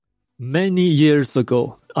Many years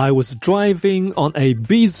ago, I was driving on a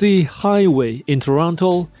busy highway in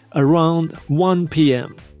Toronto around 1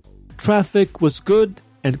 p.m. Traffic was good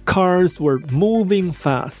and cars were moving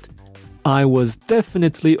fast. I was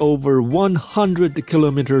definitely over 100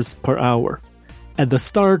 kilometers per hour. At the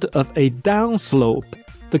start of a downslope,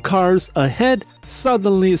 the cars ahead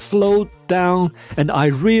suddenly slowed down and I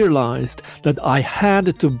realized that I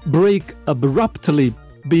had to brake abruptly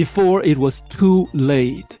before it was too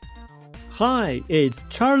late. Hi, it's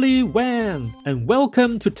Charlie Wan, and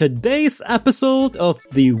welcome to today's episode of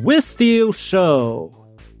The Wissteel Show.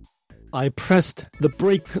 I pressed the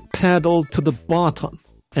brake pedal to the bottom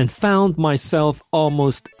and found myself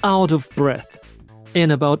almost out of breath. In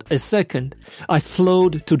about a second, I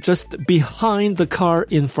slowed to just behind the car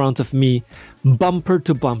in front of me, bumper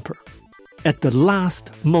to bumper. At the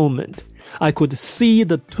last moment, I could see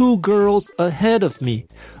the two girls ahead of me,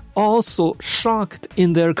 also shocked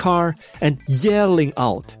in their car and yelling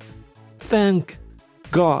out. Thank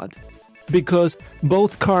God, because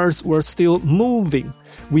both cars were still moving,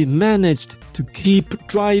 we managed to keep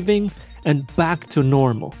driving and back to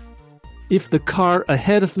normal. If the car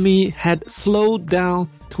ahead of me had slowed down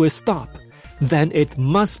to a stop, then it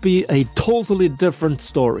must be a totally different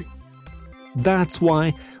story. That's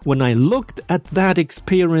why when I looked at that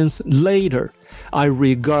experience later, I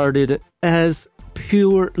regarded it as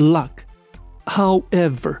pure luck.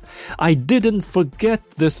 However, I didn't forget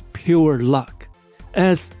this pure luck,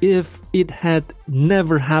 as if it had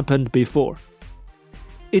never happened before.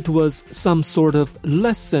 It was some sort of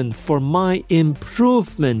lesson for my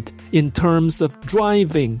improvement in terms of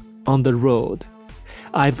driving on the road.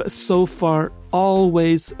 I've so far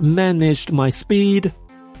always managed my speed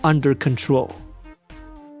under control.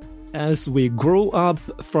 As we grow up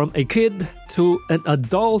from a kid to an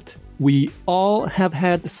adult, we all have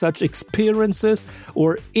had such experiences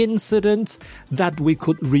or incidents that we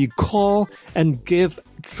could recall and give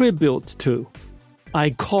tribute to. I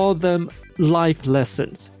call them life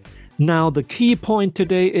lessons. Now, the key point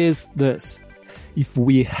today is this. If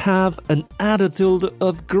we have an attitude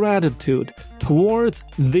of gratitude towards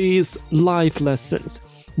these life lessons,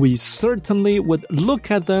 we certainly would look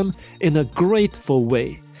at them in a grateful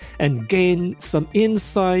way and gain some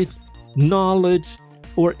insights, knowledge,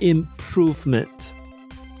 or improvement.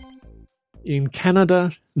 In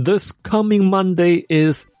Canada, this coming Monday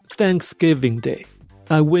is Thanksgiving Day.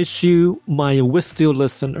 I wish you, my Wissteel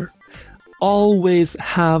listener, always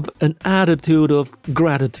have an attitude of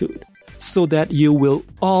gratitude so that you will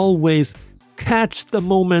always catch the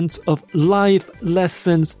moments of life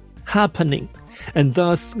lessons happening and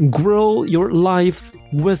thus grow your life's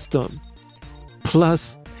wisdom.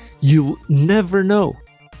 Plus, you never know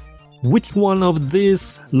which one of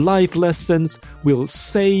these life lessons will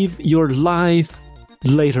save your life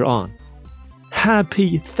later on.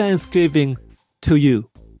 Happy Thanksgiving to you.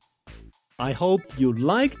 I hope you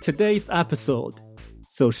liked today's episode.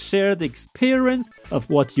 So share the experience of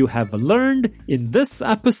what you have learned in this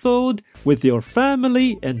episode with your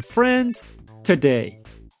family and friends today.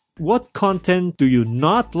 What content do you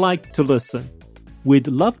not like to listen? We'd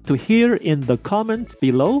love to hear in the comments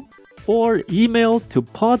below or email to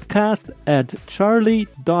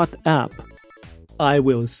podcast@charlie.app. I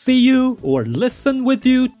will see you or listen with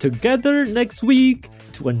you together next week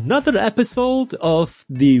to another episode of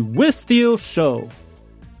The Wissteel Show.